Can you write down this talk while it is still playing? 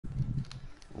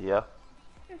Yeah.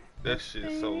 That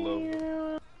shit's so low.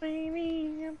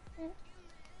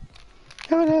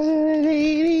 Cause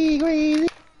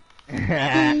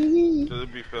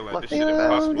it be feeling like this shit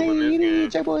impossible in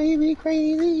this game. boy be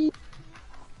crazy.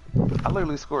 I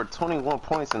literally scored 21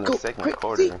 points in the second crazy.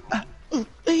 quarter.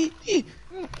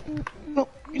 No,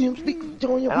 you didn't speak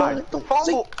on your And I mind. Don't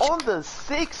fumbled on the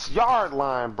 6-yard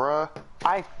line, bruh.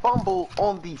 I fumbled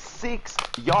on the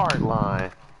 6-yard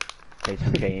line.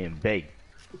 K2K and Bay.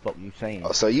 What you saying?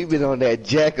 Oh, so you been on that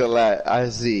jack a lot, I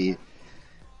see.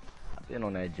 I've been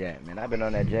on that jack, man. I've been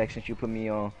on that jack since you put me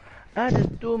on. I just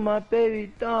threw my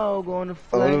baby dog on the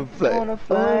flag, on the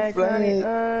flag, honey,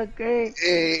 great.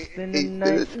 Spend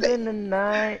the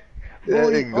night,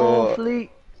 booty on fleek.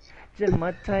 Just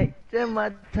my tight,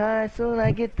 soon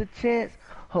I get the chance.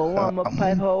 Ho, I'm a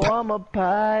pipe, ho, I'm a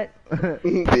pipe. Yeah,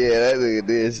 that nigga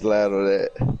did slide on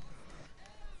that.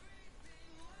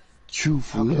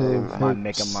 Truth love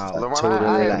hurts. LeBron,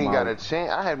 I haven't even got a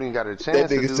chance. I haven't even got a chance that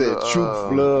nigga to said, do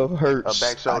truth love hurts. a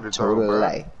back shoulder throw,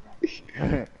 bro.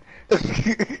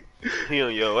 He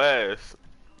on your ass.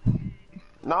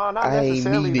 No, not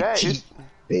necessarily that.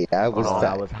 I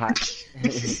was hot.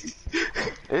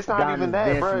 It's not even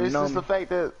that, bro. It's just the fact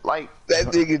that, like, that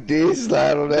nigga did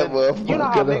slide on that motherfucker. You know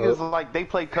how niggas, like, they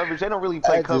play coverage? They don't really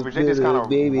play coverage. They just kind of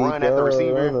run at the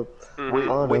receiver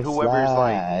with whoever's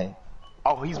like,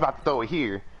 oh, he's about to throw it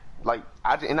here. Like,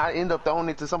 I end up throwing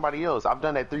it to somebody else. I've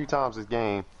done that 3 times this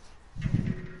game.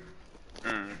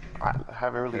 I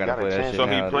haven't really got a chance. So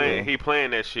he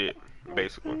playing that shit,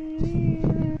 basically.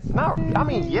 No, I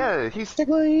mean, yeah, he's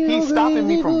stopping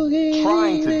me from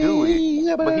trying to do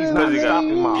it, but he's not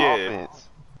stopping my offense.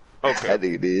 Okay. I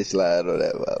think he did slide on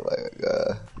that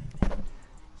motherfucker.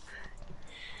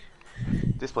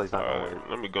 This play's not gonna work.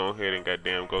 Let me go ahead and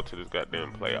goddamn go to this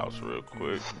goddamn playoffs real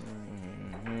quick.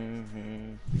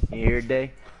 Here,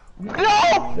 day. No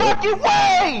fucking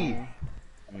way!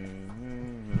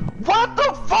 What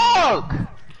the fuck?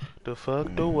 The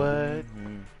fuck the what?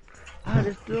 I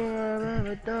just threw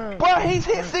my done. Bro, he's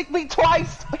hit stick me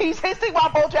twice. He's hit stick my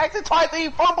Bo Jackson twice and he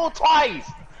fumbled twice.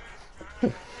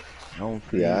 Don't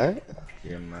feel right?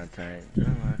 Give my time,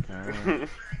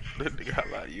 That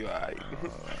nigga like you alright.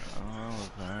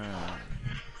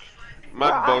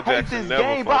 My Bo Jackson never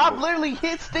game, bro. I've literally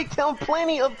hit sticked him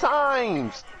plenty of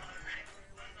times.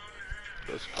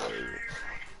 That's crazy.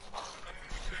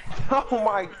 Oh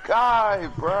my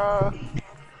god, bro.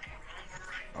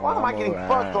 Why am I getting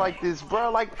fucked like this, bro?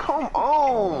 Like, come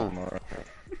on.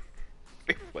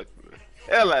 They fucked the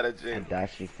hell out of Gentry.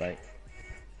 Dashi fight.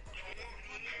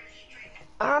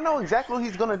 I know exactly what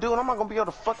he's gonna do, and I'm not gonna be able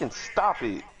to fucking stop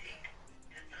it.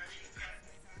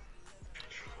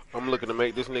 I'm looking to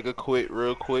make this nigga quit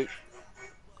real quick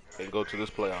and go to this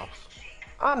playoffs.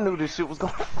 I knew this shit was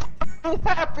gonna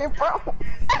happen, bro.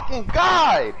 Fucking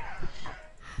God.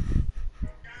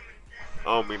 I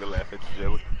don't mean to laugh at you,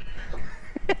 Jelly.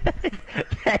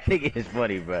 That nigga is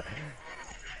funny, bro.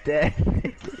 That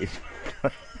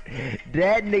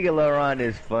nigga Laurent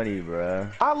is funny, bro.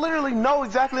 I literally know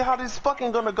exactly how this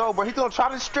fucking gonna go, bro. He's gonna try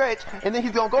to stretch, and then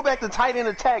he's gonna go back to tight end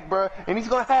attack, bro. And he's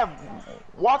gonna have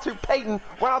Walter Payton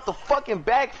run out the fucking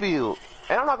backfield,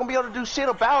 and I'm not gonna be able to do shit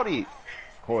about it.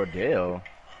 Cordell.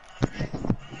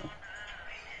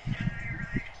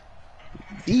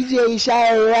 DJ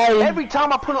Shy right. Every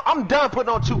time I'm done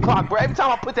putting on 2 clock, bro. Every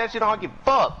time I put that shit on, I get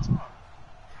fucked.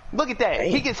 Look at that. Hey.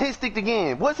 He gets hit sticked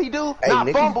again. What's he do? Hey, not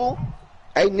nigga. Fumble.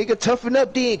 Hey, nigga, toughen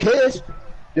up then, cuz.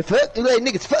 The fuck? You let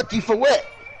niggas fuck you for what?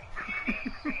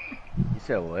 You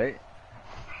said what?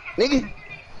 Nigga.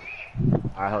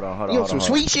 Alright, hold on. You on some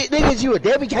sweet shit, niggas? You a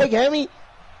Debbie cake, homie?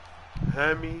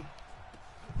 Hammy.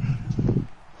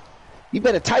 You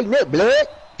better tighten up, blood.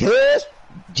 Cuz.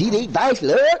 GD Vice,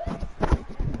 blood.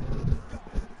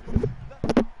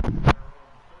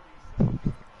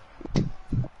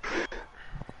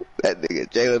 That nigga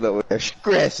Jalen over there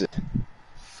stressing.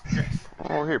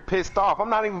 I'm over here pissed off.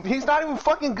 He's not even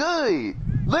fucking good.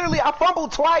 Literally, I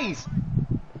fumbled twice.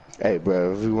 Hey,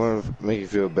 bro, if you want to make you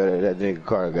feel better, that nigga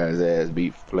Carter got his ass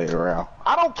beat for playing around.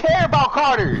 I don't care about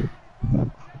Carter.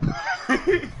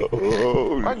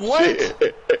 Oh, like, what?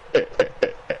 Shit.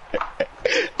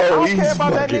 I don't care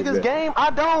about that nigga's game. I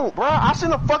don't, bro. I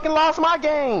shouldn't have fucking lost my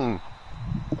game.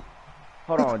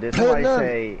 Hold on, did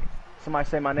somebody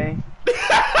say my name?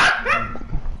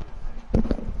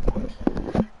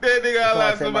 That nigga I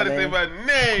like somebody say my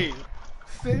name.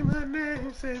 Say my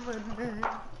name, say my name.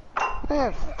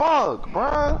 Man, fuck,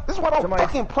 bro. This is why I don't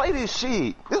fucking play this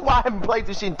shit. This is why I haven't played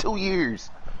this shit in 2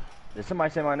 years. Did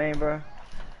somebody say my name, bro?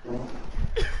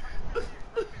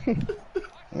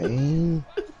 Man.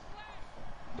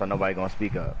 So nobody gonna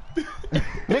speak up.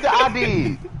 Nigga, I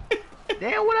did.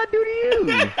 Damn, what I do to you?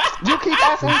 You keep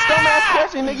asking me dumbass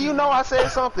questions, nigga. You know I said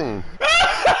something.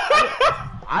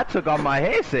 I took off my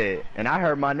headset and I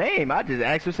heard my name. I just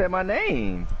actually said my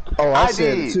name. Oh, I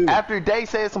said did. It too. After Day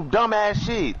said some dumbass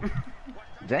shit.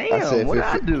 Damn, what did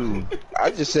I do? I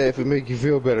just said if it make you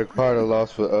feel better, Carter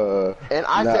lost for And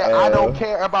I said I don't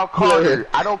care about Carter.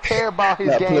 I don't care about his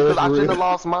game because I shouldn't have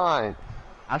lost mine.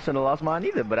 I shouldn't have lost mine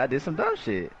either, but I did some dumb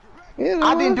shit. You know,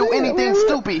 I didn't do anything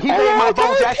stupid. He made my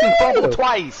Bo Jackson fumble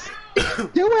twice.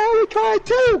 You only tried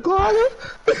two, Carter.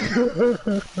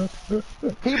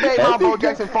 He made my Bo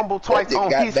Jackson fumble twice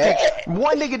on his stick.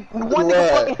 One nigga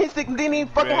fucking his stick didn't even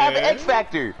fucking have the X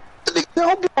factor. I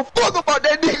don't give a fuck about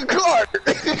that nigga Carter.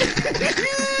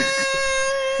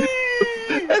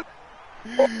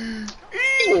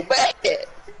 He back there.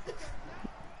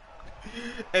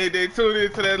 Hey, they tuned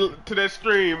into that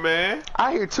stream, man.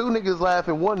 I hear two niggas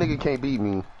laughing, one nigga can't beat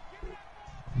me.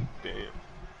 Damn.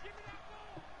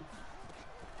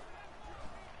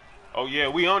 Oh yeah,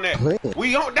 we on that.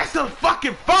 We on. That's a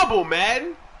fucking fumble,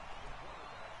 man.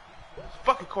 It's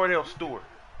fucking Cordell Stewart.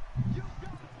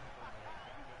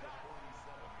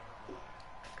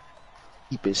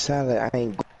 Keep it silent. I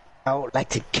ain't. I would like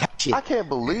to catch it. I can't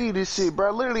believe this shit, bro.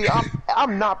 Literally, I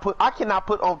cannot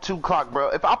put on 2 o'clock, bro.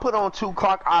 If I put on 2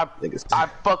 o'clock, I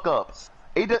fuck up.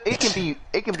 It can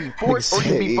be forced or it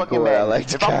can be fucking mad.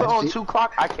 Like if I put on 2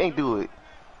 o'clock, I can't do it.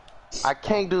 I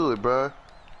can't do it, bro.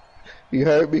 You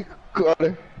heard me,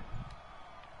 Carter?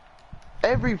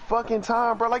 Every fucking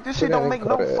time, bro. Like this shit don't make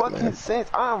no fucking sense.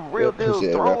 I'm real deal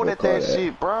throwing at that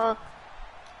shit, bro.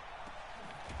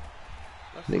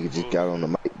 Nigga just got on the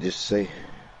mic, just say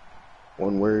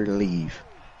one word and leave.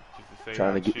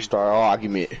 Trying to get to start an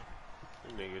argument.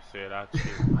 Nigga said I cheat.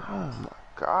 Oh my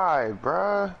god,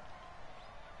 bruh.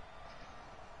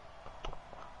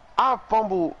 I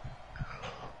fumbled.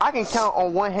 I can count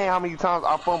on one hand how many times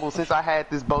I fumbled since I had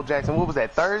this Bo Jackson. What was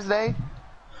that, Thursday?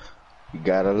 You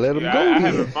gotta let him go. I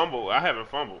haven't fumbled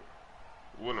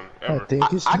with him ever.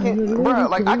 I can, bruh,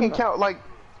 like I can count, like,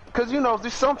 cause you know,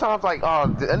 there's sometimes like, oh, a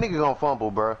nigga gonna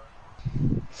fumble, bruh.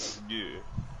 Yeah.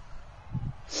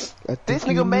 This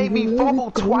nigga made me fumble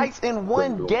twice in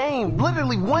one game,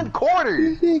 literally one quarter.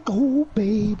 Let it go,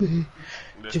 baby.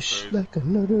 That's just crazy. like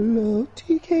another love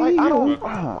TK. Like, I don't.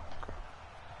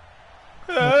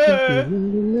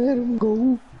 Let him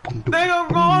go. They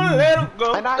gonna let him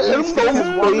go. And I hit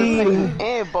Stevens Wonder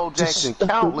and Bo Jackson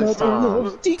countless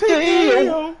times.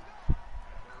 TKO.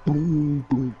 Boom,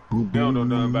 boom, boom, They don't know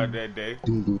nothing about that day.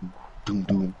 Boom, boom, boom,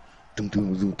 boom, boom,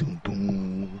 boom, boom,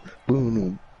 boom,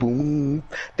 boom, boom.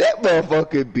 That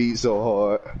motherfucking beat so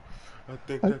hard. I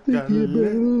think I gotta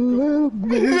let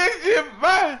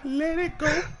it go.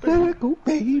 Let it go,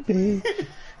 baby.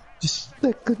 Just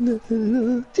like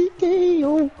another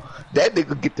TKO. That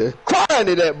nigga get the crying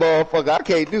in that motherfucker. I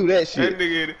can't do that shit. That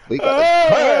nigga, We got the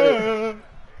crying.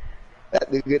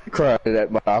 That nigga get the crying in that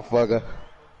motherfucker.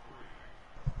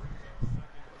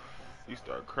 you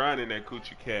start crying in that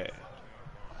coochie cat.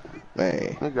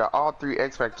 Man. He got all 3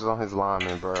 X Factors on his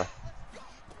lineman, bro.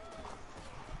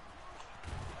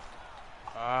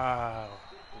 Ah,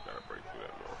 we gotta break through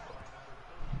that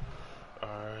motherfucker.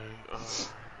 Alright,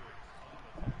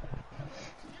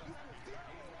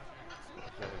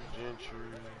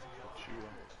 Gentry, put you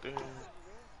out there.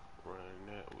 Run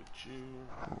that with you.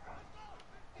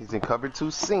 He's in cover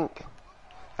 2 sink.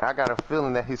 And I got a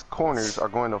feeling that his corners are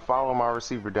going to follow my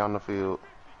receiver down the field.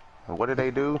 And what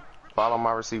do? Follow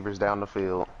my receivers down the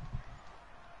field.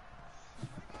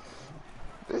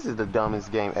 This is the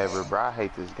dumbest game ever, bro. I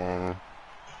hate this game.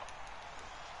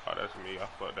 Oh, that's me. I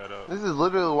fucked that up. This is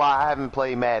literally why I haven't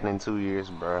played Madden in 2 years,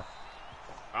 bro.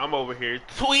 I'm over here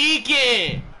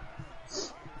tweaking.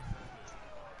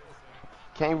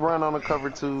 Can't run on the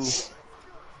cover 2.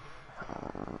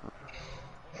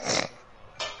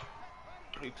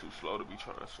 He too slow to be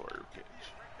trying to swerve catch.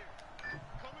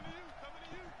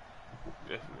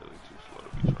 Definitely too slow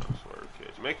to be trying to swerve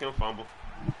catch. Make him fumble.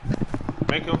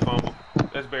 Make him fumble.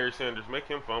 That's Barry Sanders. Make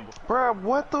him fumble. Bro,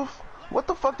 what the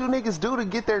fuck do niggas do to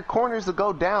get their corners to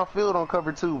go downfield on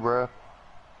cover 2, bro?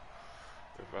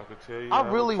 If I could tell you, I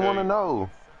really want to know.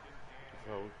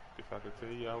 If I could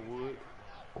tell you, I would.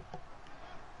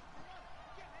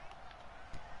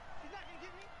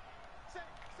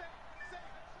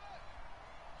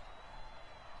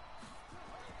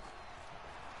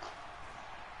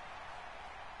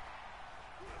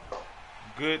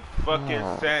 Good fucking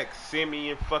sack,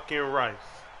 Simeon fucking Rice.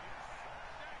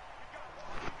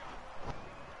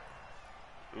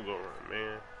 You go run,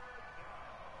 man.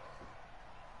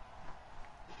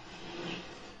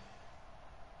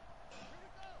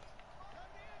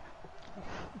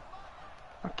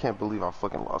 can't believe I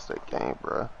fucking lost that game,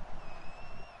 bro.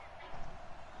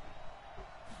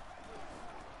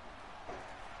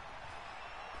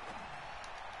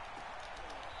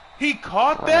 He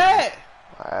caught that?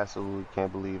 I absolutely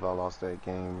can't believe I lost that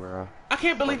game, bro. I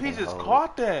can't believe he just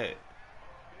caught that.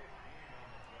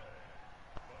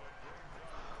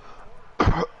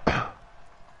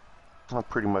 I'm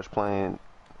pretty much playing.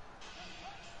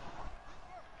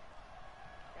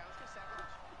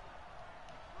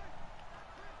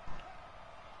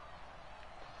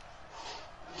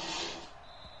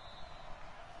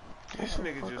 This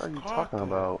nigga just what are you caught talking that.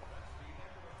 about?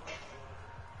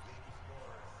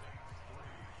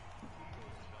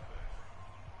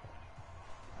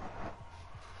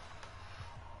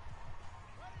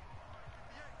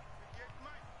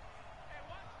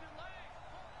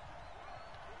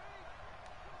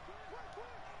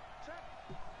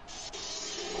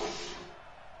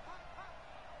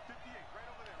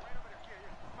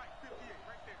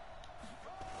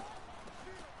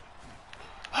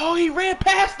 Oh, he ran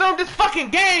past them this fucking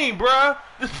game, bruh.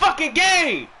 This fucking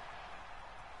game.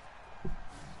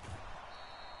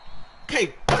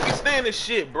 Can't fucking stand this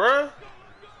shit, bruh.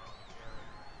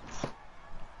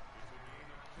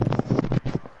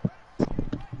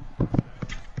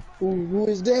 Who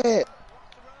is that?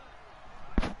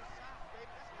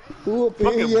 Who up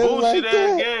fucking here bullshit like ass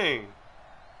that? game.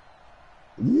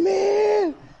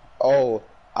 Man. Oh,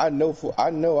 I know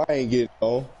I ain't getting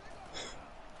on.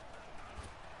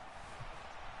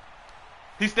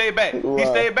 He stayed back. Right. He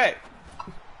stayed back.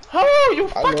 Oh, you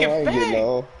I fucking know I ain't getting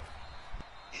fag. on.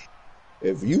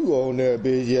 If you go on there,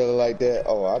 bitch, yelling like that,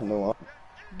 oh, I know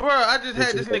I'm. Bruh, I just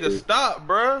had this nigga stop,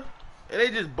 bruh. And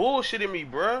they just bullshitting me,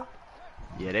 bruh.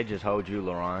 Yeah, they just hold you,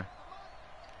 LaRon.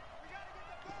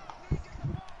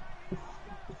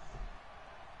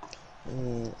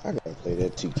 I gotta play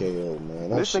that TKO, man.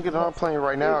 This nigga that I'm playing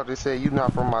right now just said, "You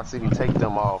not from my city, take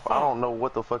them off." I don't know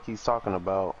what the fuck he's talking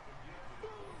about.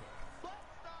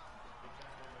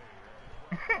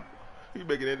 You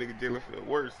making that nigga Jalen feel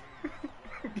worse.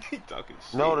 He talking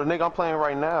shit. No, the nigga I'm playing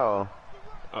right now.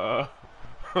 I'm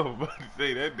about to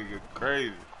say that nigga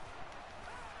crazy.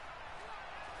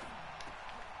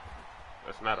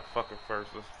 That's not a fucking first.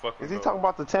 That's fucking. Is he talking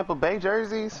about the Tampa Bay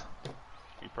jerseys?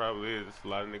 He probably is. There's a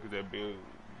lot of niggas that be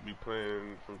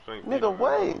playing from St. Nigga,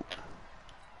 wait.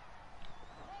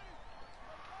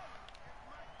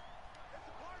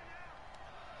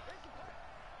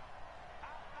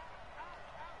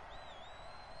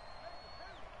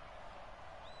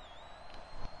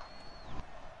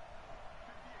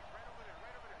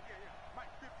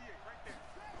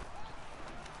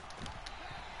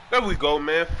 There we go,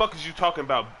 man. Fuck is you talking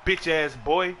about, bitch ass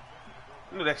boy? You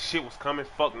knew that shit was coming,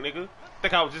 fuck nigga.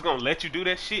 Think I was just gonna let you do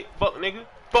that shit? Fuck nigga.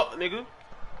 Fuck nigga.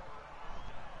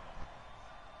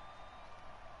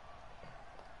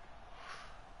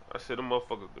 I said the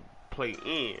motherfuckers to play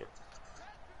in.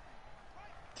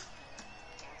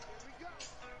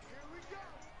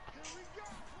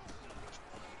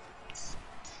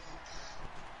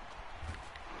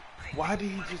 Why did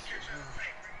he just...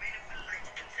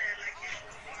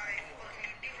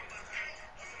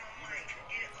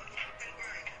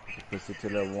 Pussy to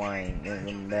the wine in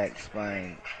the back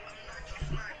spine.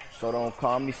 So don't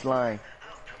call me slime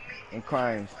and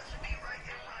crimes.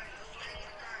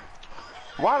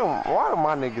 Why do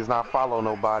my niggas not follow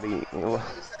nobody? I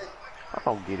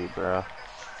don't get it, bro.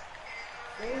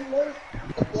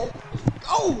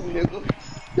 Oh, nigga.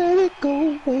 Let it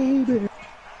go, baby.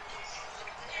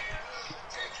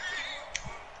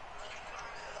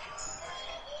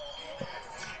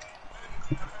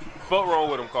 Fuck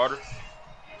wrong with him, Carter?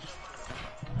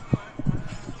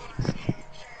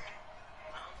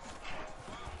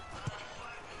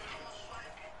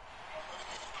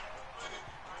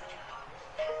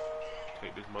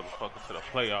 Take this motherfucker to the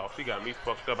playoffs. He got me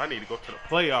fucked up. I need to go to the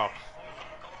playoffs.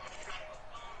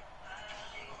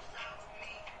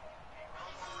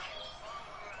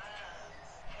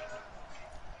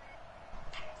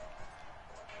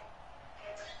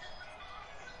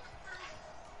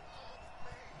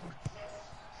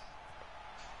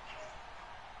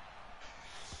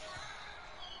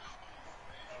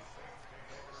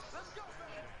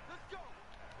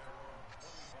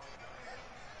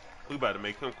 We about to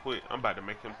make him quit. I'm about to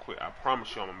make him quit. I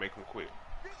promise you I'm gonna make him quit.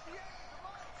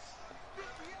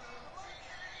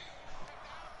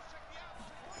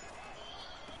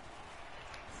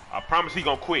 I promise he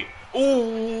gonna quit.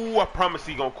 Ooh, I promise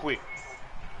he gonna quit.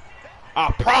 I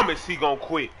promise he gonna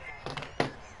quit.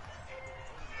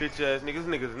 Bitch ass niggas,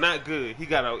 niggas not good. He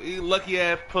got a lucky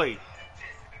ass play.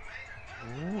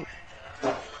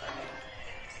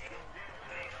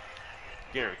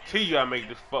 Guarantee you I make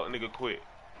this fuck nigga quit.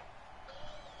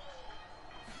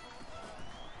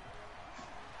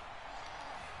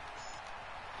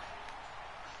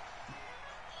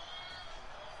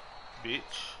 Bitch.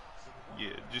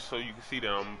 Yeah, just so you can see that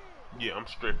I'm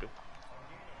stripping.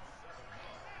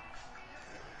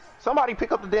 Somebody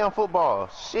pick up the damn football.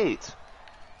 Shit.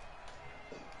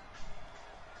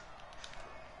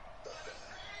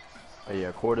 Oh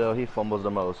yeah, Cordell, he fumbles the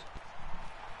most.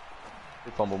 He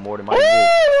fumbled more than my dick.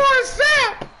 Warren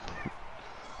Sapp!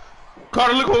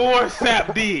 Carter, look what Warren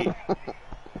Sapp did.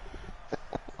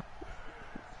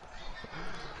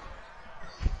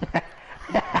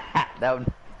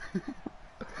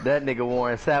 That nigga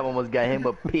Warren Sapp almost got him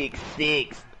a pick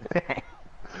 6.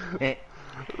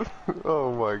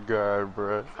 Oh my god,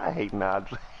 bro. I hate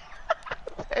Nigel.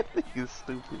 That nigga's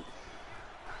stupid.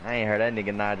 I ain't heard that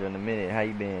nigga Nigel in a minute. How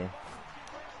you been?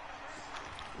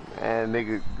 Man,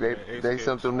 nigga, they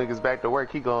sent them niggas back to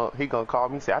work. He gonna call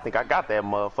me and say, I think I got that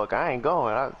motherfucker. I ain't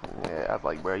going. I was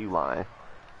like, bro, you lying.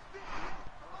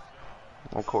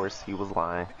 Of course, he was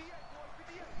lying.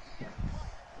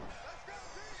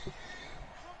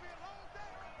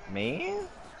 Man,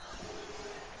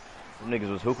 them niggas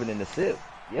was hooping in the sip.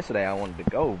 Yesterday I wanted to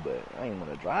go, but I ain't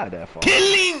want to drive that far.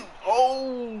 Killing!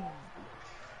 Oh!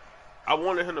 I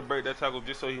wanted him to break that tackle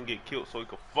just so he can get killed, so he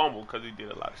could fumble, because he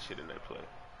did a lot of shit in that play.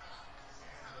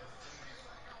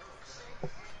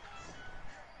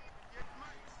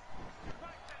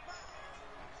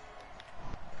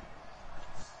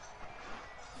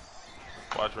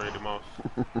 Watch Randy Moss.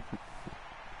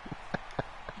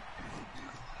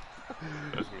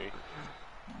 That's me.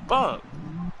 Fuck!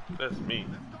 That's me.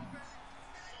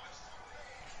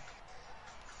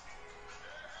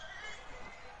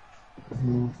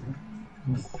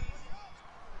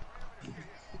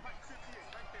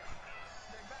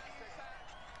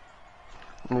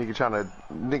 Nigga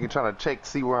trying to check,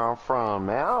 see where I'm from,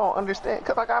 man. I don't understand,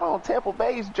 cause I got on Tampa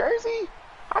Bay's jersey.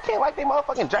 I can't like they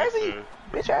motherfucking jersey, yes,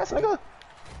 bitch ass nigga.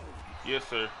 Yes,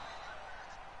 sir.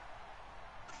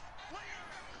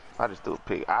 I just threw a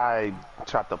pick. I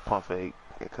tried to pump fake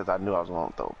because I knew I was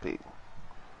gonna throw a pick.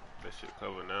 That shit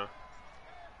covered now.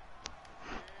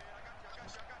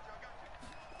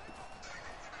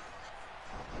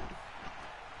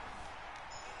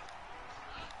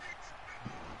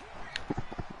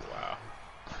 Wow.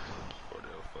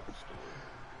 Cordell fucking stupid.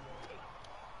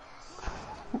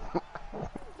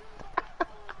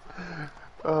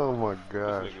 Oh my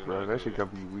gosh, bro. That shit gonna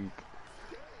be weak.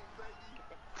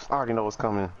 I already know what's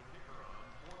coming.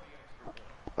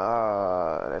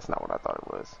 That's not what I thought it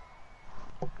was.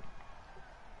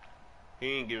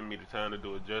 He ain't giving me the time to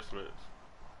do adjustments.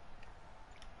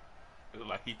 It was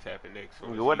like he tapping next.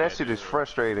 What that shit is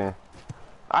frustrating.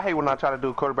 I hate when I try to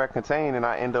do quarterback contain and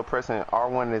I end up pressing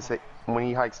R1 when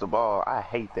he hikes the ball. I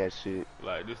hate that shit.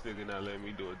 Like, this nigga not letting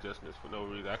me do adjustments for no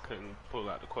reason. I couldn't pull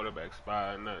out the quarterback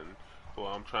spy or nothing.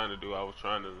 What I'm trying to do, I was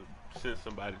trying to send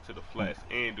somebody to the flats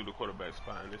and do the quarterback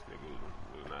spy, and this nigga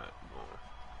was not going.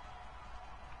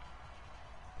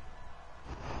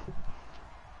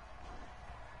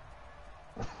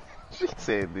 She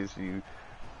said this, you.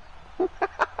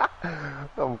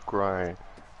 I'm crying.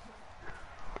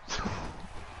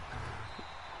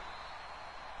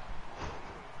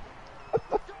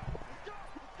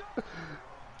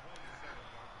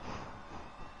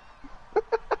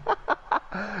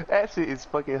 That shit is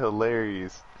fucking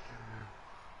hilarious.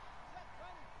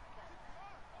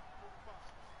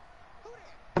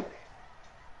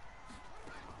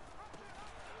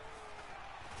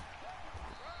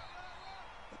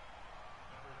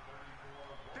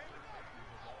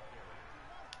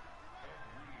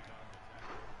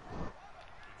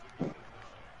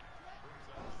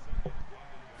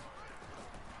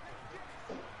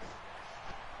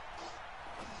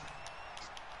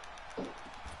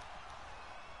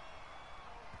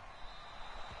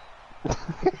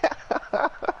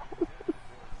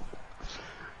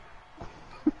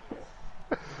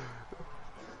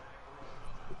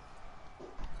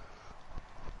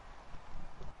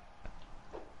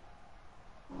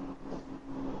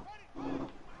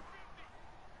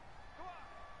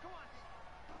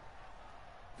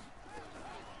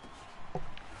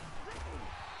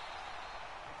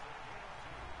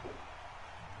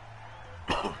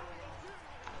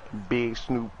 Big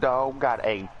Snoop Dogg got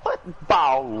a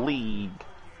football league.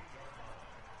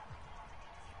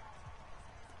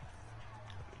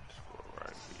 Score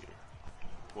right here.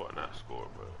 Well, not score,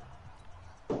 but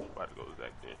about to go to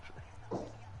Zach Gentry.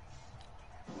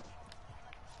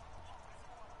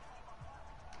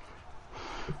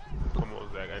 Come on,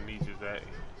 Zach. I need you, Zach.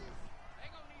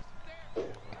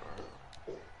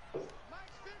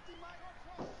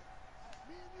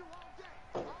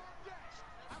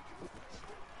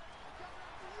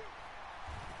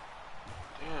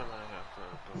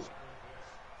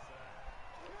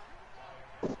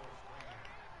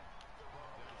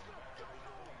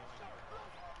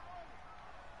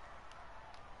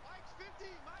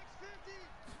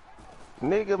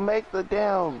 Nigga, make the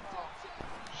damn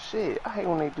shit. I hate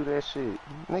when they do that shit.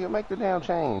 Nigga, make the damn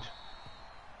change.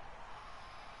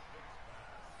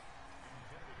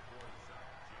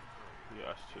 Yeah,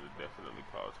 I should have definitely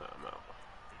called timeout.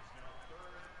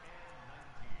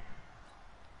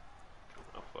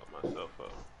 I fucked myself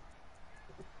up.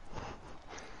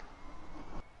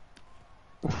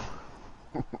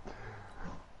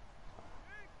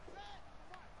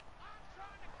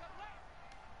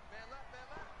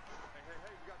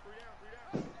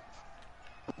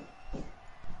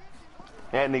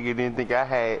 That nigga didn't think I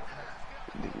had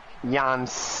Jan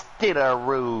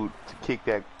Stidderud to kick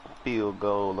that field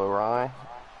goal, Orion.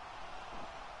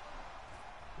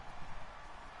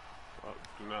 Oh,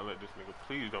 do not let this nigga,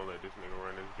 please don't let this nigga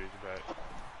run this bitch back.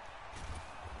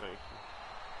 Thank you.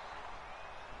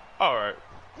 Alright.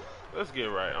 Let's get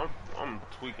right. I'm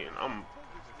tweaking. I'm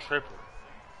tripping.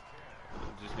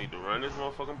 I just need to run this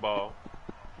motherfucking ball.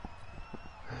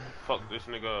 Fuck this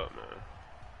nigga up, man.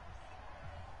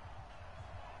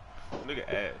 Nigga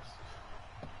ass.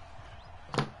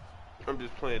 I'm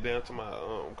just playing down to my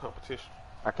competition.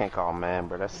 I can't call man,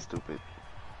 bro. That's stupid.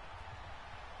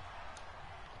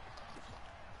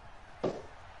 I'm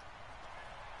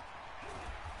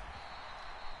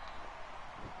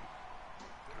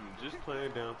just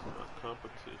playing down to my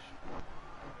competition.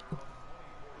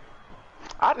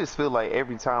 I just feel like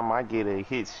every time I get a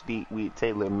hit streak with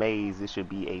Taylor Mays, it should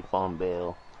be a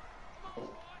fumble.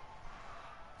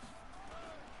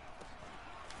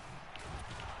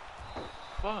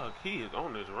 Fuck, he is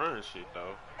on this run shit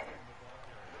though.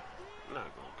 I'm not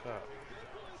gonna cop.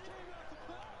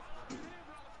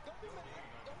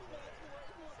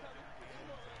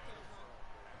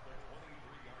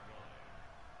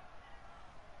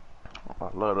 I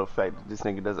love the fact that this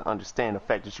nigga doesn't understand the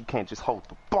fact that you can't just hold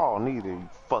the ball neither, you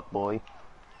fuck boy.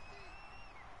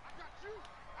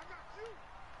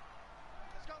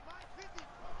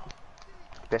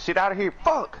 That shit out of here,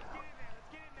 fuck!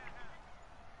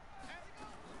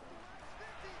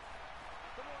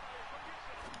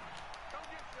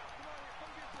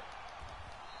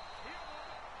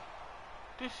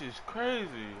 This is crazy.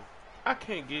 I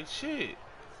can't get shit.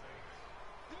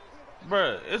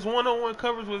 Bruh, it's one-on-one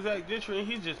coverage with Zach Gentry and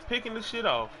he's just picking the shit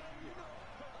off.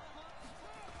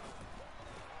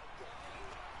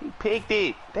 He picked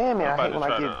it. Damn it, I hate when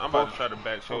I get I'm about to try to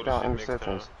back shoulder shit next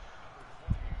time.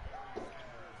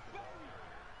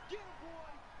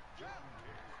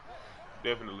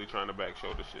 Definitely trying to back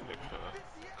shoulder shit next time.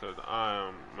 Cause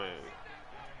I'm, man.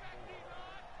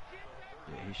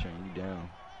 Yeah, he's shutting you down.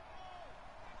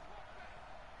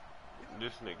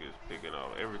 This nigga is picking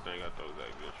off everything I thought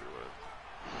Zach Gentry was.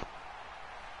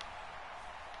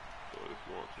 So if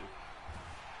you want to.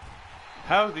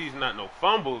 How's these not no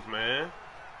fumbles, man?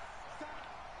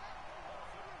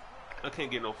 I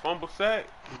can't get no fumble sack.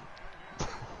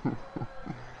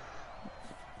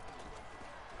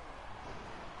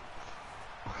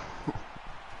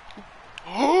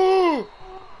 Oh!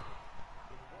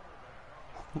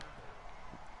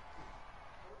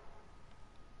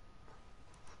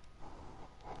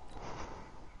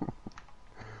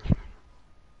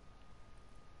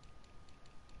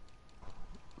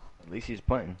 At least he's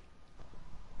punting.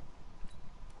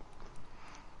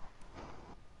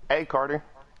 Hey, Carter.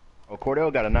 Oh,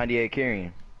 Cordell got a 98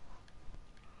 carrying.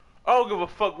 I don't give a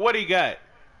fuck what he got.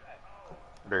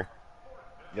 Carter.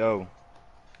 Yo.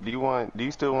 Do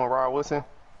you still want Rod Wilson?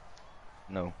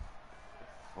 No.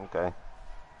 Okay.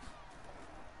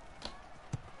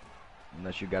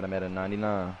 Unless you got him at a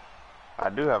 99. I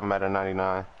do have him at a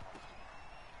 99.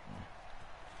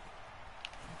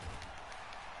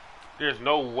 There's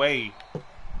no way.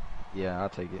 Yeah, I'll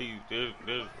take it. There's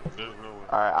no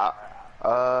way.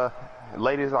 Alright,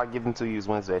 latest I'll give him to you is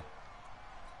Wednesday.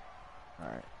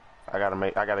 Alright.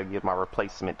 I gotta get my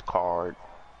replacement card.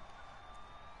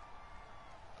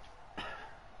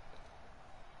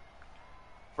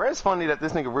 Bro, it's funny that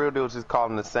this nigga Real Deal just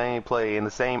calling the same play and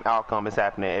the same outcome is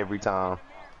happening every time.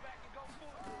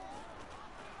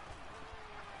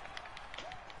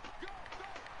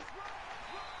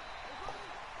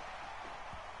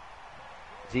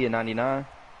 Is he a 99?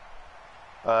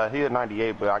 He a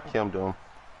 98, but I killed him.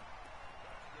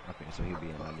 Okay, so he'll be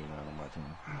a 99 on my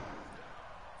team.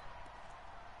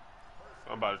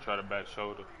 I'm about to try to back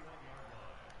shoulder.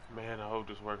 Man, I hope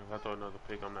this works. If I throw another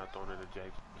pick, I'm not throwing it to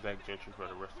Zach Gentry for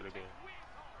the rest of the game.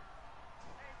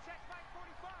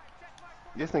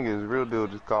 This nigga is Real Deal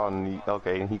just calling.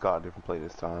 Okay, he called a different play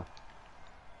this time.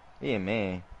 Yeah,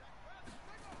 man.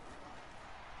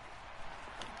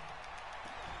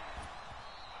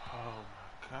 Oh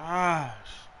my gosh.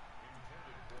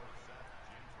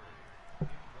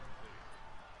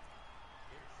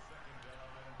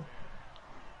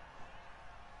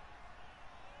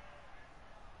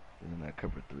 in that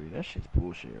cover 3. That shit's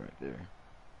bullshit right there.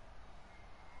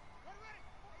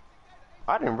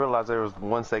 I didn't realize there was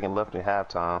 1 second left in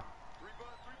halftime.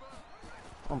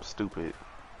 I'm stupid.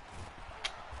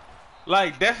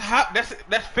 Like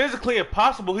that's physically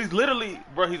impossible. He's literally,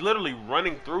 bro. He's literally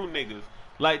running through niggas.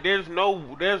 Like there's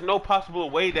no possible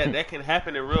way that can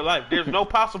happen in real life. There's no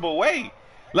possible way.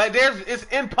 Like it's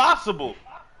impossible.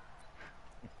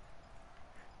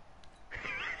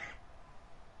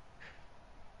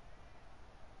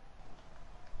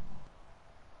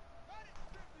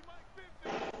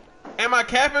 Am I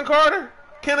capping, Carter?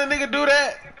 Can a nigga do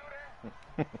that?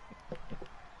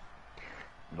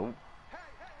 Nope.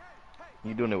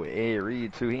 You doing it with Ed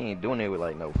Reed too? He ain't doing it with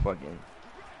like no fucking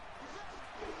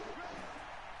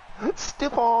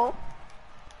stiff arm.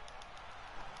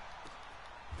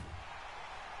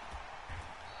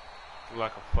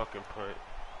 Like a fucking punt.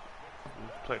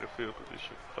 Play the field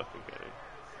position fucking game.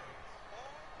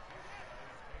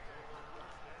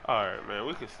 Alright, man,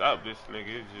 we can stop this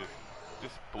nigga. It's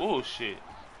just bullshit.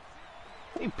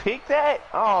 He picked that?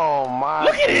 Oh my!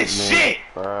 Look at this shit,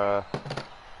 bruh.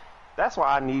 That's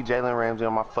why I need Jalen Ramsey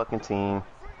on my fucking team.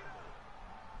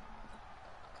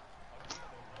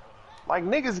 Like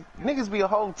niggas be a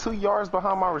whole 2 yards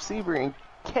behind my receiver and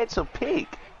catch a pick.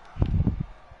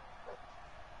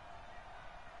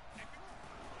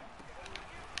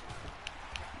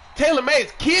 Taylor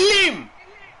Mays, kill him!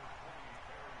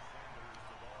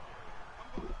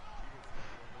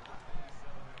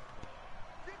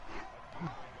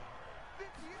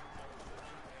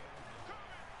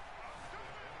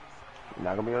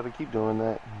 Not gonna be able to keep doing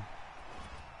that.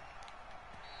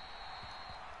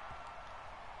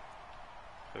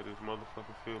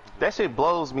 That shit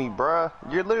blows me, bruh.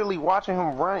 You're literally watching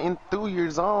him run in through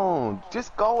your zone.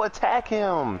 Just go attack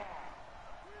him.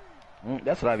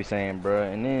 That's what I be saying,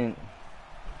 bruh. And then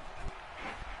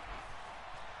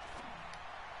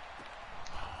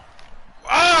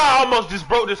I almost just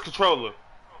broke this controller.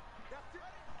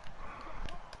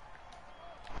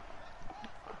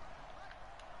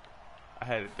 I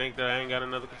had to think that I ain't got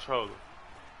another controller.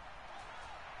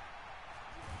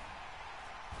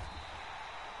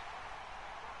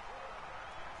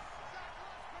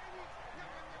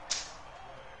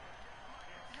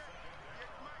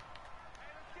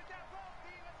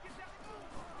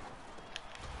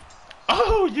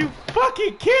 Oh, you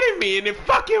fucking kidding me? And it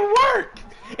fucking worked!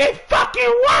 It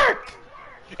fucking worked!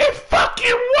 It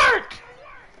fucking worked!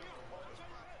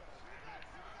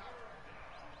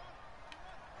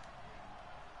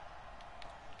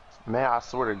 Man, I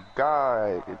swear to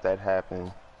God, if that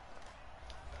happened.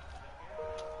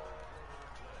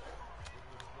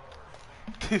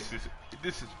 This is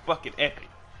fucking epic.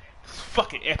 This is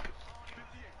fucking epic.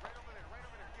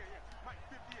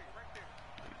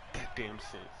 Goddamn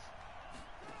sense.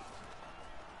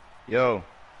 Yo.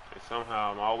 And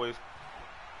somehow I'm always.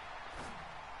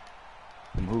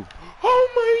 Move. Oh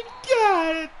my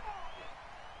God!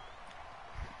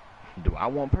 Do I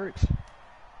want perks?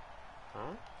 Huh?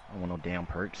 I don't want no damn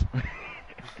perks. That's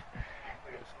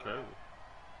crazy.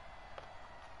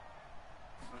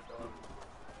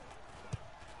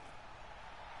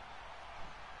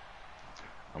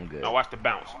 I'm good. Now watch the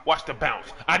bounce. Watch the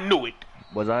bounce. I knew it.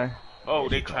 Was I? Oh,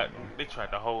 they tried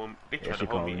to hold him. They tried to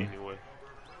hold me anyway.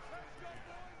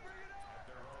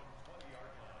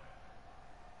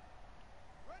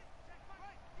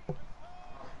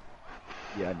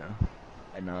 Yeah, I know.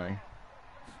 At 9.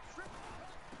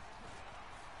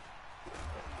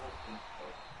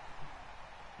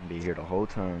 I'll be here the whole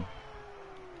time.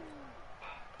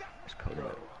 Let's code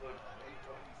up.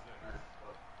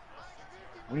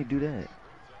 When you do that?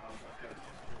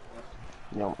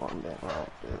 Yeah, I'm on that.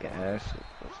 Look at ass.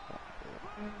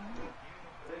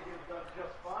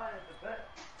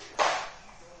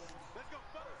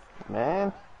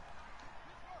 Man.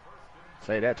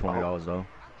 Say that $20 though.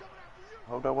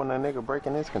 Hold up when that nigga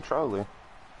breaking his controller.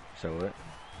 So what?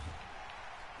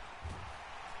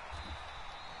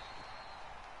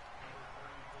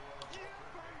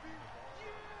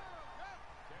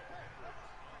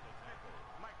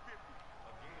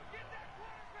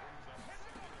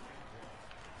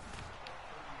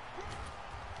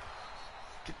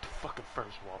 Get the fucking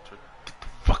first, Walter. Get the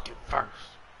fucking first.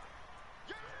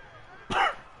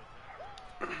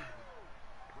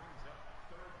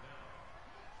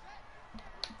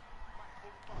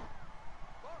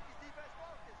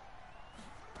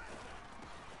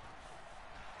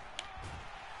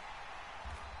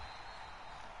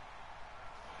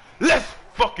 Let's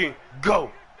fucking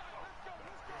go.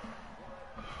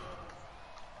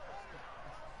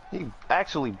 He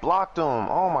actually blocked him.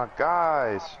 Oh my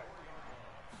gosh.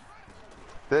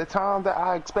 The time that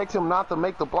I expect him not to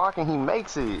make the block and he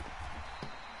makes it.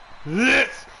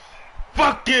 Let's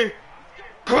fucking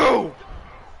go!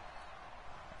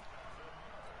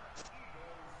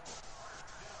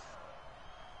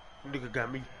 Nigga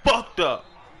got me fucked up.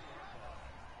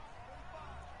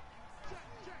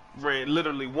 Ran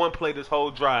literally one play this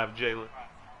whole drive, Jalen.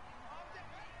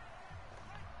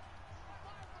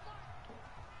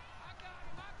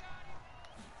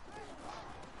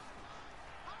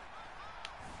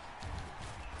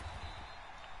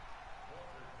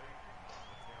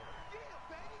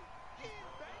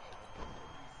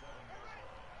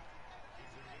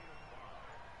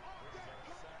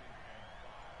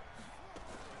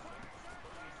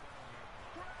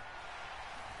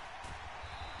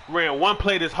 Ran one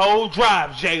play this whole drive,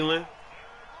 Jalen.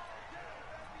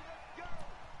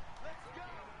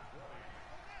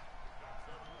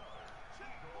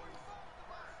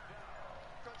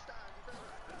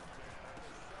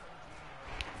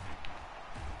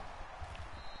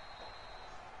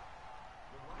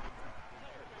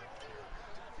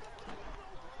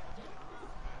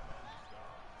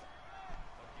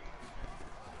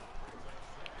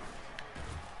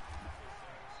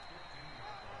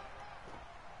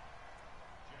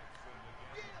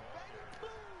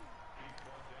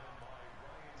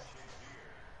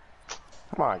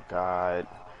 My God.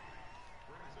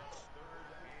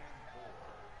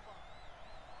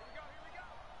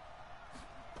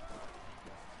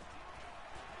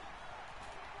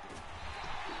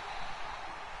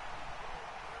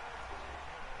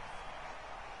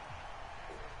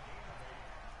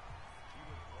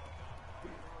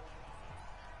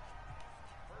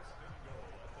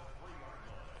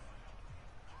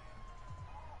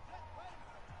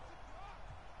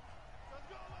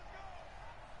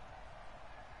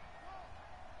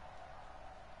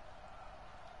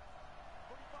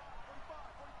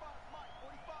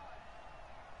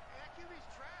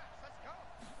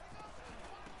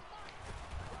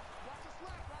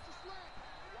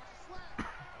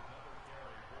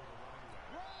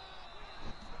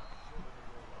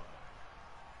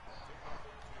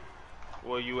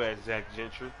 Where you at, Zach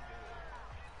Gentry?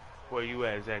 Where you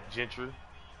at, Zach Gentry?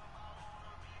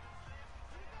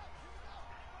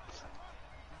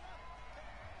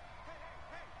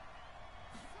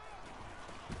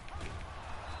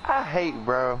 I hate,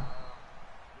 bro,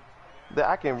 that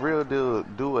I can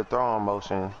do a throwing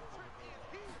motion,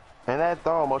 and that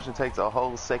throwing motion takes a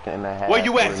whole second and a half. Where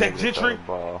you at, Zach Gentry?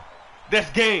 That's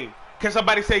game. Can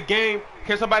somebody say game?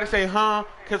 Can somebody say huh?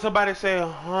 Can somebody say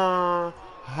huh?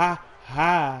 Ha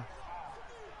ha.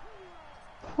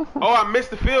 Oh, I missed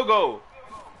the field goal.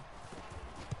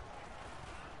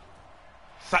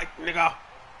 Psych, nigga.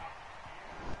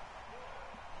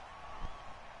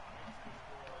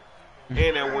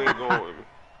 And that wing going.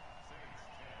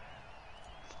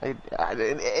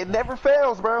 It never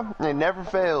fails, bro. It never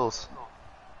fails.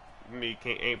 Me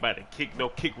ain't about to kick no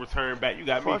kick return back. You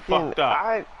got me fucked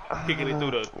up. Kicking it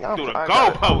through the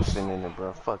goalpost. In it,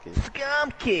 bro. Fuck it.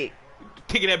 Scum kick.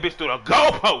 Kicking that bitch through the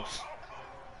goalpost.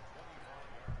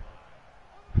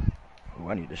 Oh,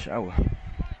 I need to shower.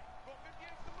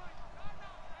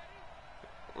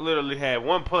 Literally had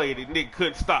one play that nigga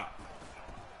couldn't stop.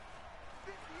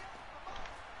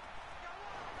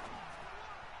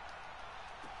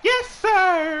 Yes,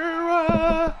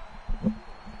 sir.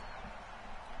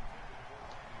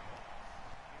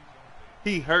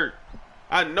 He hurt.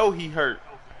 I know he hurt.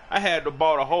 I had the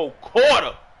ball the whole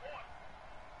quarter.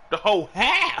 The whole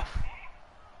half.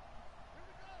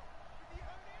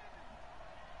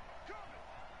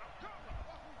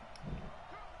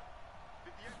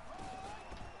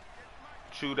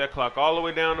 Chew that clock all the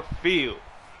way down the field.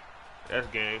 That's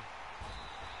game.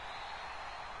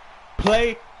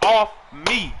 Play off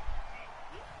me.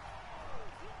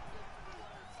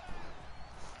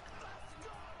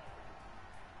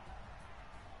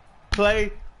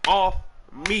 Play off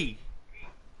me.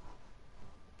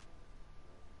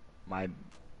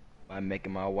 I'm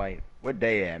making my white. Where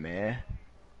they at, man?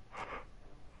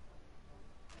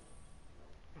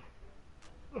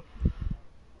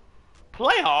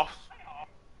 Playoffs?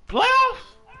 Playoffs?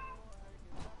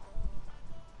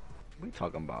 We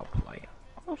talking about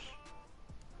playoffs?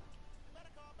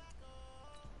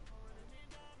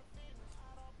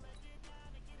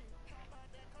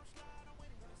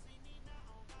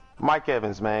 Mike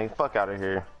Evans, man. Fuck out of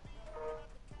here.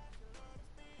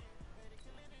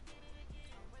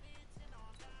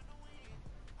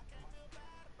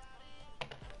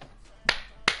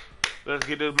 Let's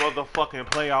get this motherfucking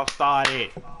playoff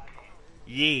started.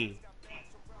 Yeah.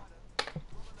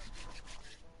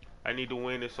 I need to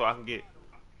win this so I can get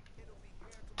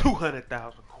 2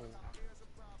 200,000 coins.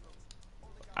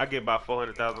 I get about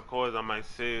 400,000 coins. I might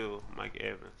sell Mike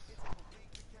Evans.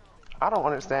 I don't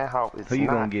understand how it's Who you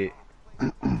gonna not. get?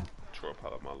 Troy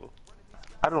Polamalu.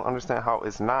 I don't understand how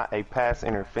it's not a pass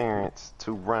interference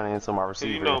to run into my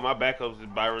receiver. You know my backups is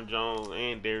Byron Jones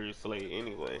and Darius Slade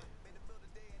anyway.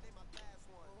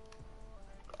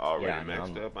 Already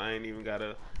maxed up. I ain't even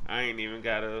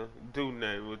gotta do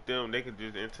nothing with them. They could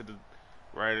just enter the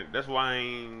right. That's why I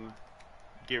ain't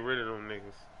get rid of them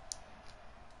niggas.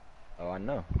 Oh, I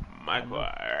know. Michael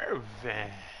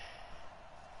Irvin.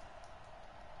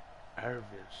 Irvin,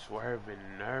 swerving,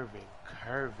 nerving,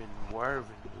 curving,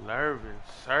 werving, lerving,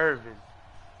 serving.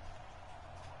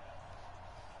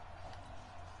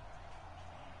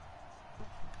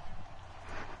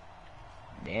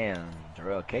 Damn,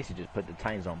 Jarrell Casey just put the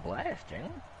Titans on blast, Jalen.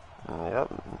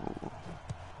 Yep.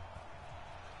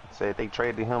 Said they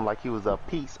traded him like he was a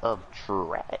piece of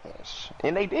trash.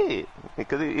 And they did.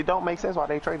 Because it don't make sense why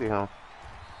they traded him.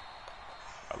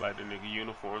 I like the nigga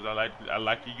uniforms. I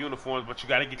like your uniforms, but you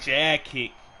gotta get your ass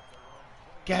kicked.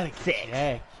 Gotta get your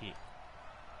ass kicked.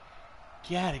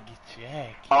 Gotta get your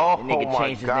ass kicked. Oh, the nigga my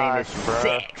changed gosh, his name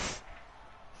bro. to Sex.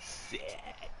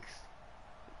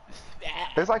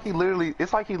 It's like he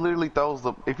literally throws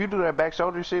the, if you do that back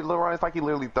shoulder shit, Lil Ryan, it's like he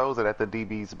literally throws it at the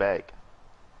DB's back.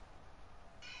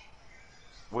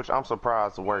 Which I'm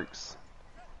surprised works.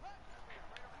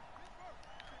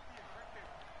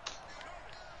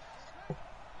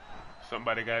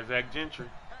 Somebody got Zach Gentry.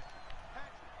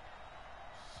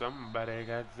 Somebody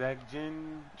got Zach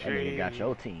Gentry. That nigga got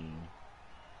your team.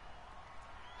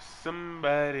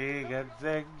 Somebody got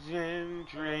Zach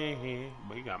Gentry.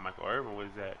 But he got Michael Irvin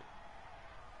with Zach.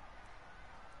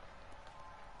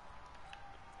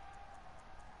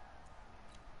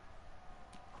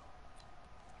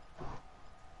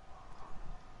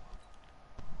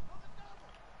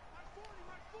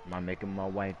 Am I making my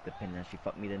wife depending on she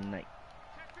fuck me tonight?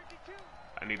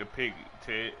 I need a pig,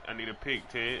 Ted. I need a pig,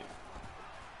 Ted.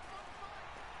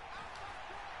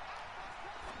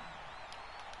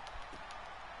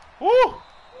 Woo!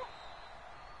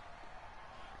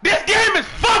 This game is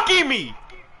fucking me!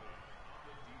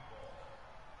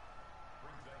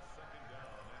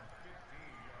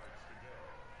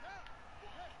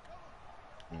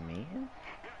 Man.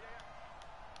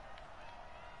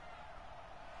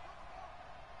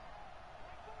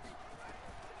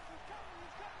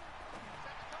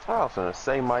 I was gonna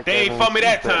say Mike. They ain't for me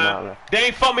that time. They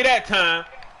ain't for me that time.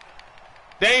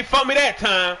 They ain't for me that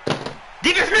time.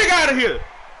 Get this nigga out of here.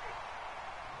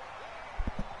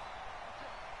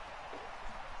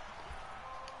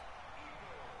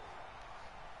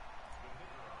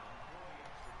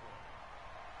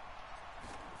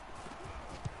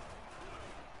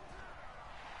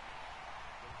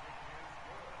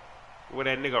 Where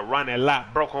that nigga run that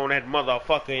lot, broke on that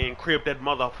motherfucker and cribbed that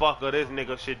motherfucker, this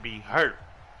nigga should be hurt.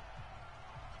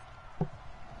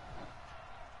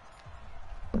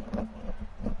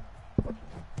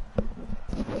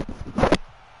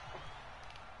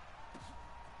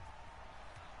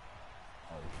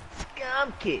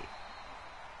 Scum kick.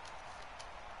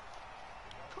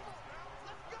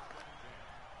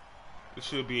 This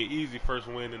should be an easy first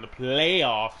win in the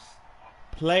playoffs.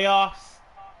 Playoffs?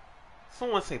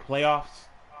 Someone say playoffs.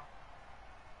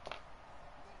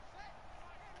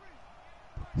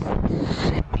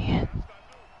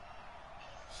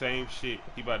 Same shit.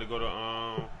 He about to go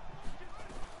to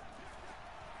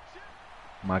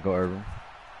Michael Irvin.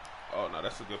 Oh no,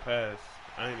 that's a good pass.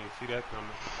 I didn't even see that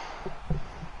coming.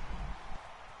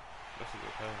 That's a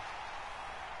good pass.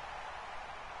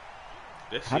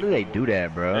 That How do they do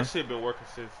that, bro? That shit been working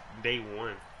since day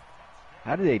one.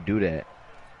 How do they do that?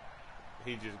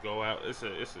 He just go out. It's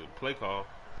a play call.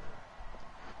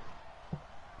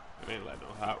 It ain't like no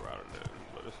hot route or nothing,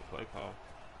 but it's a play call.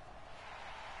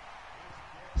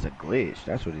 It's a glitch.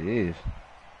 That's what it is.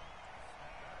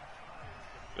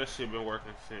 That shit been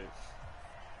working since.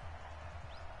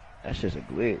 That's just a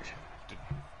glitch. The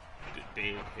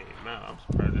day it came out. I'm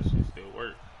surprised that shit still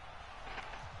works.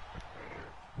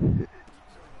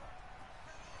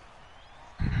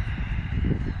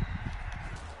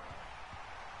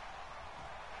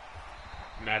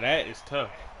 Now that is tough.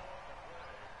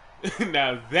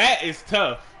 Now that is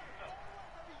tough.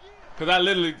 Cause I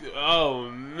literally, oh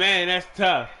man, that's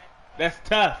tough. That's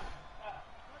tough.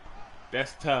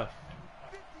 That's tough.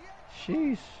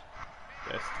 Sheesh.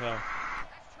 That's tough.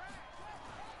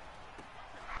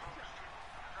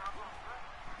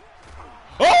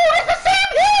 Oh, that's the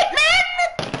same hit,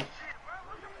 man!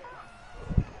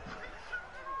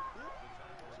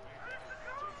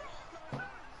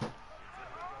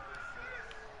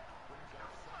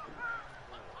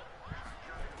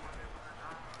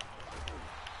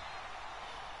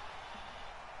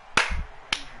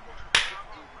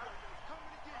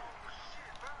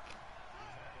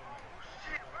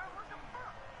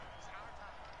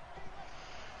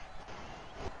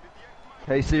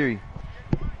 Hey Siri.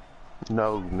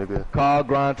 No, nigga. Call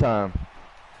grind time.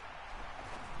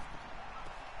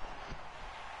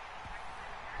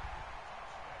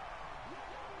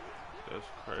 That's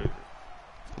crazy.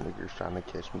 Niggas trying to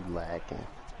catch me lacking.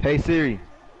 Hey Siri.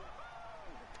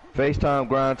 FaceTime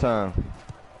grind time.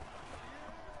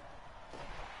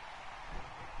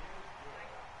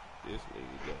 This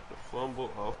nigga got the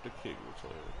fumble off the kick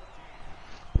return.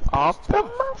 Off the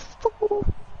muscle.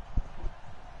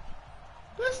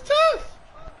 That's tough.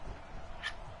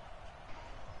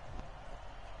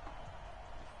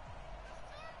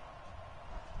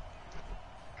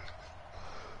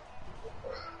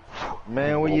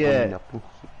 Man, where you at?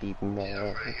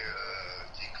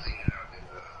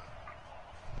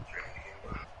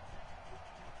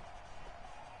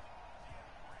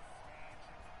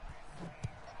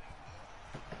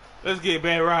 Let's get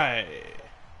back right.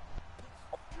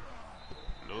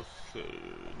 No sir,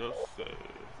 no sir.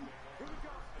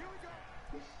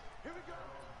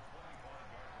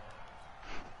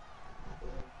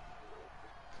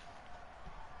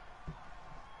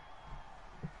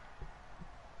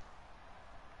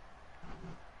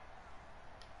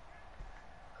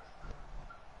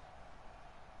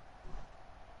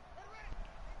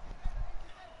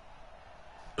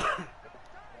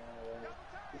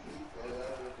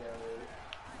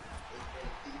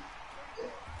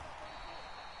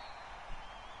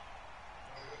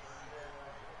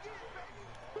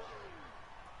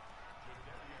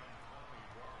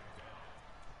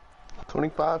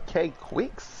 $25K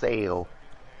quick sale.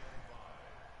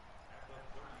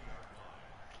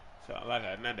 Sound like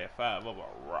a 95 of a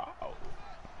raw.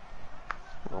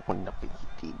 Open up and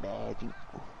hit magic.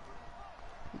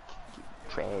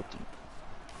 Tragic.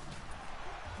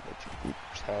 Let you get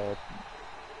happy.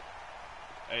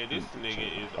 Hey, this nigga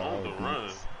is on the run.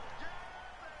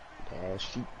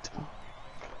 Dash sheet.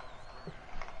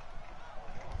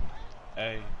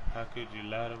 Hey, how could you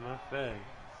lie to my face?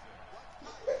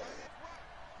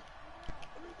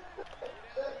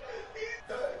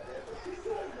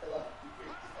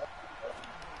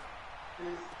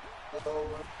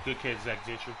 Good catch, Zach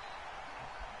Gentry.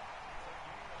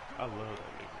 I love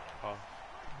that nigga. Oh.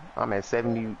 I'm at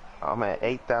 70. I'm at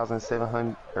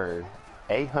 8,700 or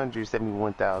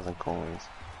 871,000 coins.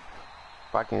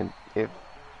 If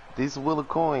this wheel of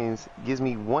coins gives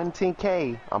me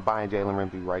 110K, I'm buying Jalen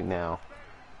Ramsey right now.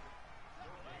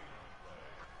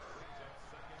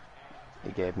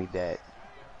 It gave me that.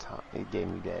 It gave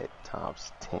me that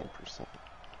times 10%.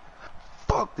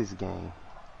 Fuck this game.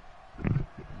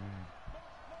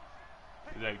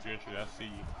 Zach Gentry, I see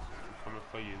you. I'm coming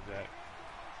for you, Zach.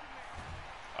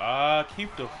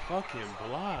 Keep the fucking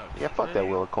block. Yeah, fuck man. that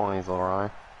wheel of coins,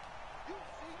 Orion.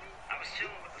 I was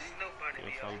chilling with the snow bunny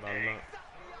the other day.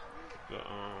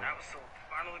 I was so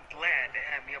finally glad they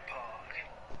had me a pod.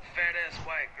 Fat ass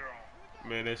white girl.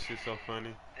 Man, that shit's so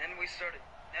funny. Then we started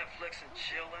Netflix and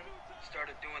chilling.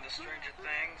 Started doing the Stranger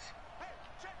Things.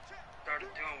 Started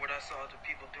doing what I saw the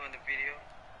people do in the video.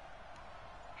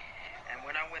 And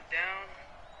when I went down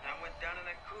in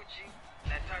that coochie,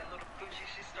 that tight little coochie,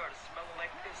 she started smelling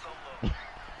like piss all over.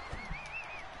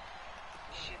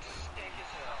 Shit stank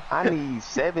as hell. I need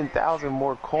 7,000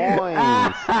 more coins.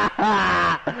 I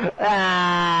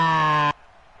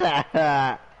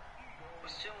was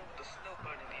chilling with the snow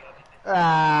bunny the other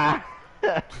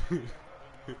day.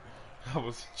 I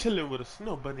was chilling with a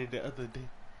snow bunny the other day.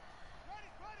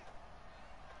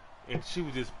 And she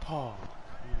was just paw,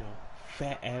 you know,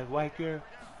 fat ass white girl.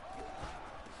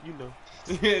 You know,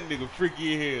 that nigga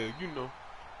freaky as hell, you know.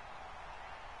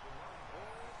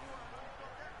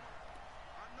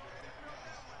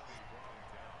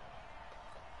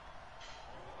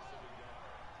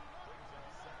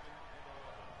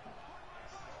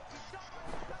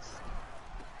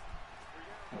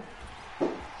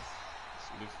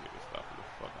 This nigga stopping the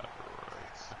fuck out of the run.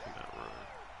 I cannot run.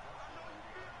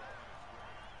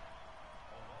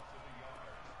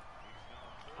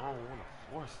 I don't want to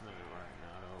force nigga right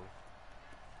now though.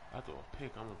 If I throw a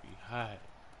pick, I'm gonna be hot.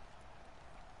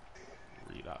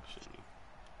 Read option me.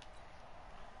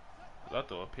 If I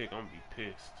throw a pick, I'm gonna be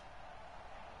pissed.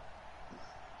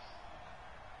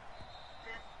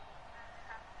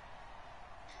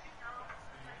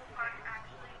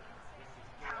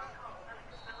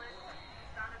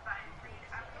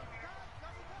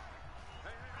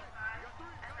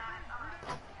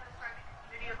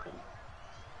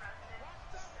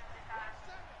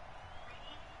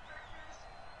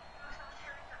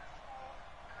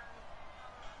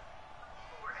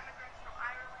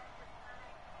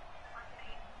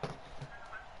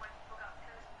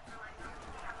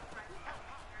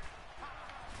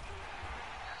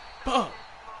 Fuck!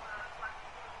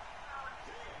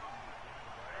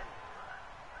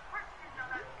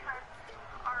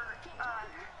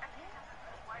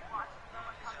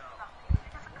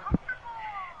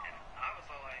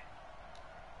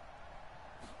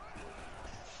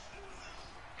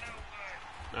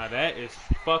 Now that is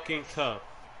fucking tough.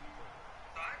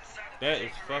 That is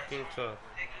fucking tough.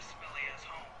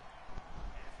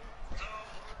 So,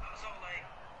 I was all like,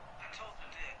 I told her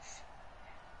this.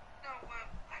 You know what?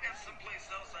 I got someplace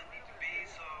else I need to be,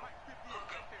 so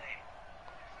hook up later.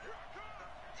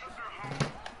 Took her home.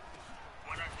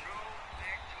 When I drove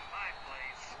back to my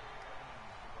place,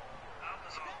 I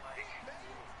was all like,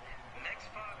 next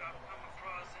fog I've come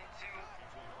across into,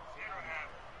 better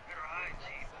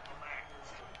hygiene than the last.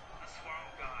 I swear on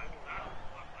God, I don't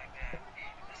fuck like that.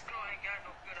 This girl ain't got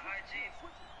no good hygiene.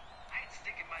 I ain't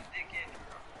sticking my dick in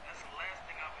her. That's the last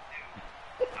thing I would do.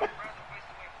 I would rather waste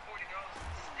away $40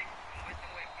 than stick waste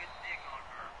away good dick on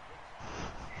her.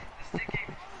 This dick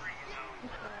ain't for free, you know.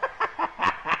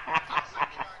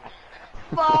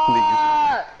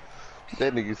 Fuck!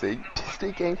 That nigga say, this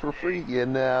dick ain't for free, you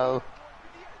know.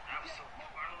 I was so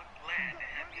eternally glad to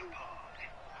have you pawed.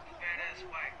 Badass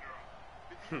white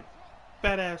girl.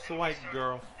 Badass white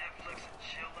girl. Netflix and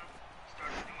chillin'.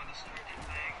 Started doing the Stranger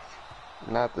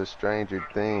Things. Not the Stranger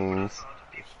Things.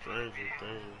 The Stranger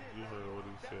Things. You heard what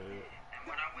he said. And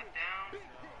when I went down in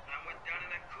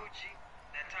that coochie,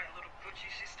 that tight little coochie,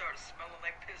 she started smelling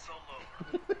like piss all over.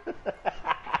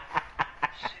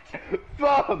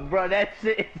 Fuck, bro, that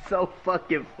shit is so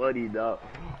fucking funny, dog.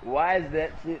 Why is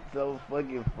that shit so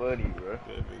fucking funny, bro? That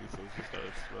nigga said she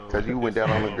started smelling. Because you went down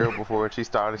on the girl before and she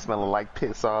started smelling like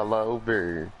piss all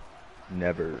over.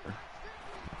 Never. There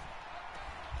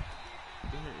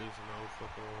is no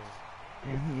fucking way.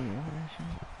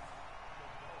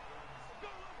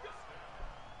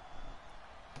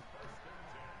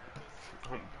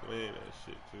 I'm playing that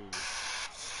shit too.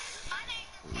 My name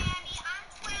is Tammy. I'm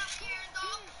 12 years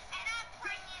old, and I'm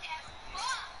pregnant as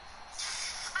fuck.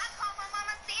 I call my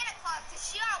mama Santa Claus because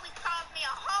she always calls me a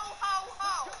ho, ho,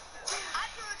 ho.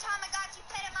 After a Tamagotchi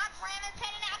pet and my grandma's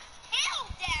pet, and I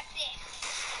killed that bitch.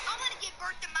 I want to give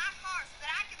birth to my car so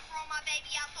that I can throw my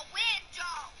baby out the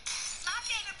window. My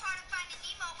favorite part of Finding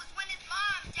Nemo was when his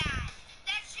mom died.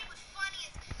 That shit was funny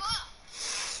as fuck.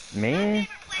 Man. My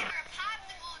favorite flavor of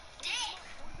popsicle is dick.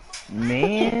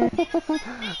 Man.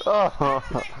 Oh.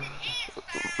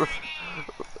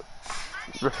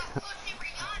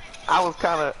 I was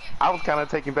kind of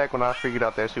taken back when I figured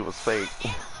out that shit was fake.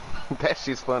 That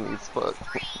shit's funny as fuck.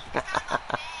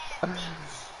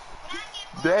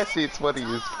 That shit's funny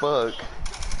as fuck.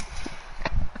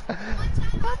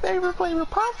 My favorite flavor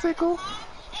popsicle.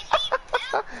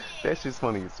 That shit's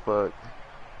funny as fuck.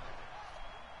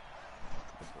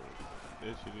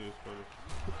 That shit is funny.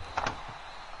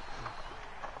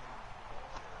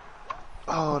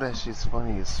 Oh, that shit's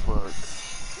funny as fuck.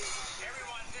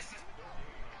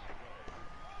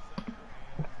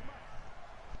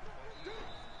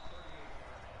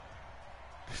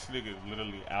 This nigga is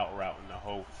literally out routing the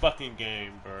whole fucking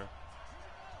game, bro.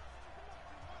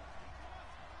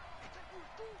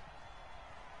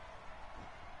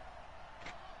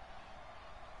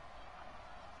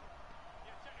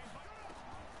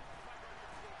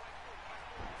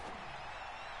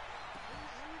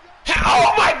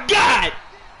 Oh my god!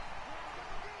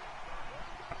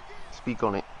 Speak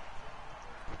on it.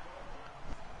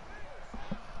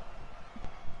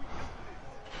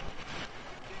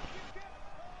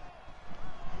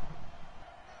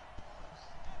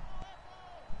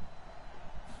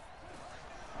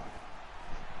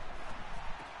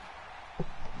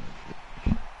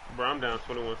 Bro, I'm down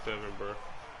 21-7, bro.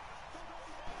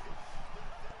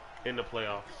 In the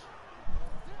playoffs.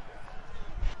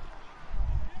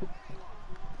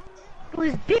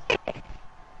 Who's dick?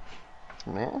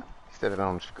 Man, he said it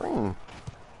on the screen.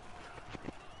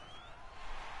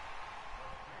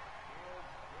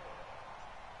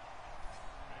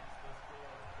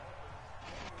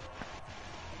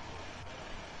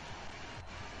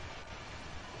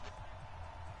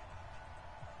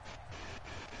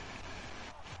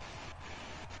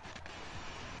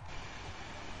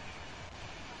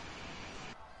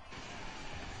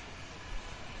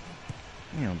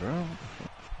 Damn, bro.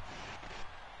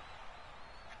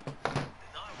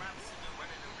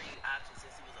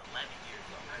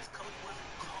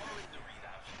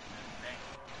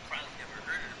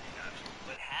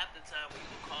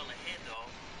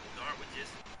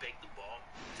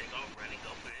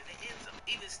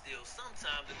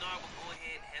 Sometimes the guard would go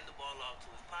ahead and hand the ball off to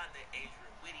his partner,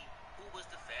 Adrian Whitty, who was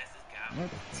the fastest guy on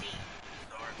the team.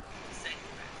 The guard was second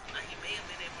fastest. Now, he may have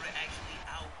been able to actually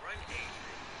outrun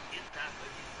Adrian, if not for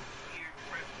his weird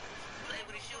preference. He was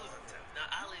able to shoot sometimes. Now,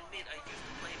 I'll admit, I used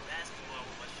to play basketball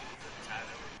with my shoes untied.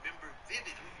 I remember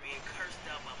vividly being cursed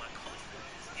out by my coach for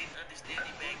this. Didn't understand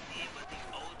it back then, but the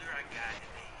older I got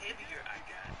and the heavier I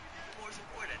got, the more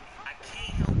support I need. I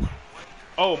can't help but wonder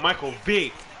Oh, Michael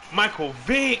Vick. Michael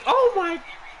Vick. Oh my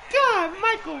God,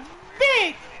 Michael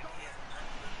Vick.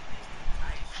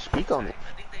 Speak on it.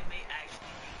 I think they may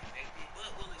actually be connected, but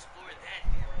we'll explore that a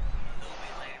little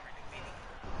bit later in the video.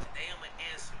 Today I'm gonna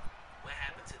answer what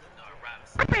happened to the Nard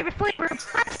Robinson. My favorite flavor of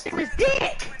pasta is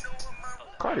dick.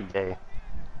 Carter gay.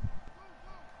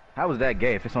 How was that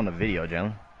gay if it's on the video,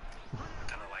 Jalen?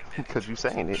 Because you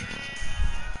saying it.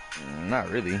 Not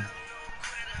really.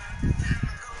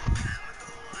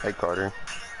 Hey Carter.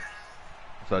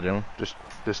 What's up, Jalen?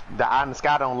 Just the eye in the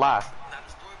sky don't lie.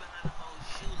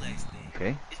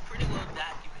 Okay.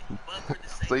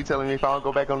 So you telling me if I don't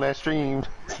go back on that stream,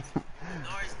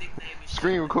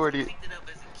 screen record it,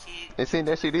 and send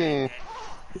that shit in,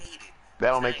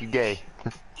 that'll make you gay?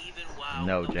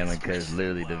 No, Jalen, because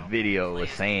literally the video was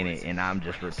saying it, and I'm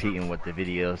just repeating what the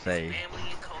video says.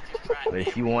 But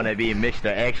if you want to be Mr.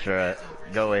 Extra,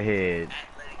 go ahead.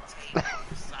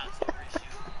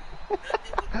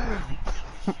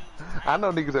 I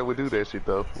know niggas that would do that shit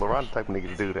though. LeBron the type of nigga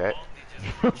to do that.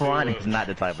 LeBron is not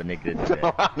the type of nigga to do that.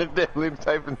 LeBron is definitely the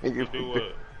type of nigga to do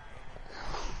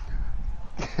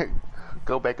that.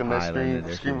 Go back on that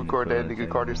screen record that nigga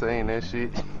Carter saying that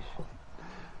shit.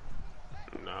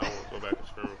 Nah, I won't go back and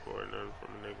screen record nothing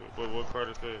from the nigga. But what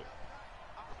Carter said?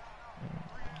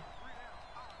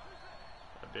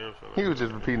 He was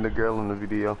just repeating the girl in the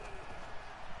video.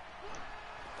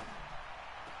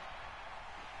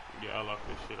 Yeah, I like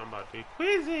this shit. I'm about to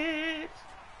quiz it.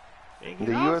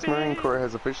 The U.S. Marine Corps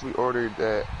has officially ordered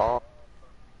that all